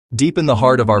Deep in the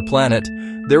heart of our planet,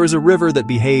 there is a river that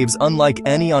behaves unlike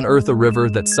any on Earth, a river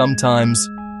that sometimes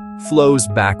flows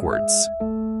backwards.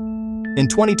 In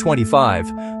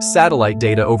 2025, satellite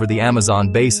data over the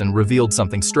Amazon basin revealed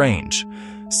something strange.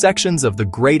 Sections of the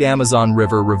Great Amazon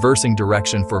River reversing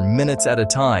direction for minutes at a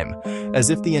time, as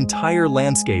if the entire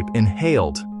landscape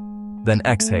inhaled, then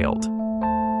exhaled.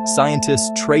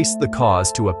 Scientists traced the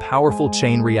cause to a powerful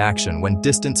chain reaction when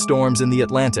distant storms in the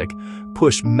Atlantic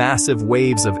push massive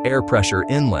waves of air pressure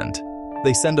inland.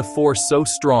 They send a force so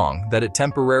strong that it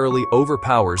temporarily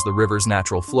overpowers the river's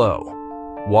natural flow.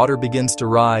 Water begins to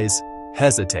rise,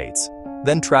 hesitates,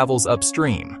 then travels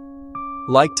upstream.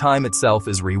 Like time itself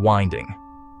is rewinding.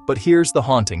 But here's the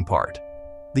haunting part.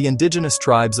 The indigenous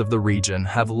tribes of the region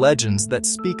have legends that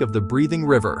speak of the breathing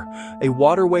river, a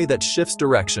waterway that shifts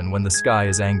direction when the sky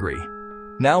is angry.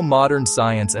 Now modern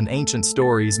science and ancient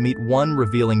stories meet, one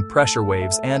revealing pressure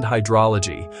waves and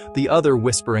hydrology, the other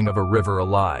whispering of a river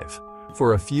alive.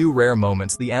 For a few rare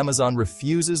moments, the Amazon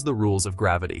refuses the rules of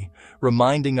gravity,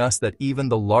 reminding us that even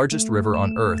the largest river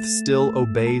on Earth still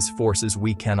obeys forces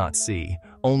we cannot see,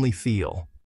 only feel.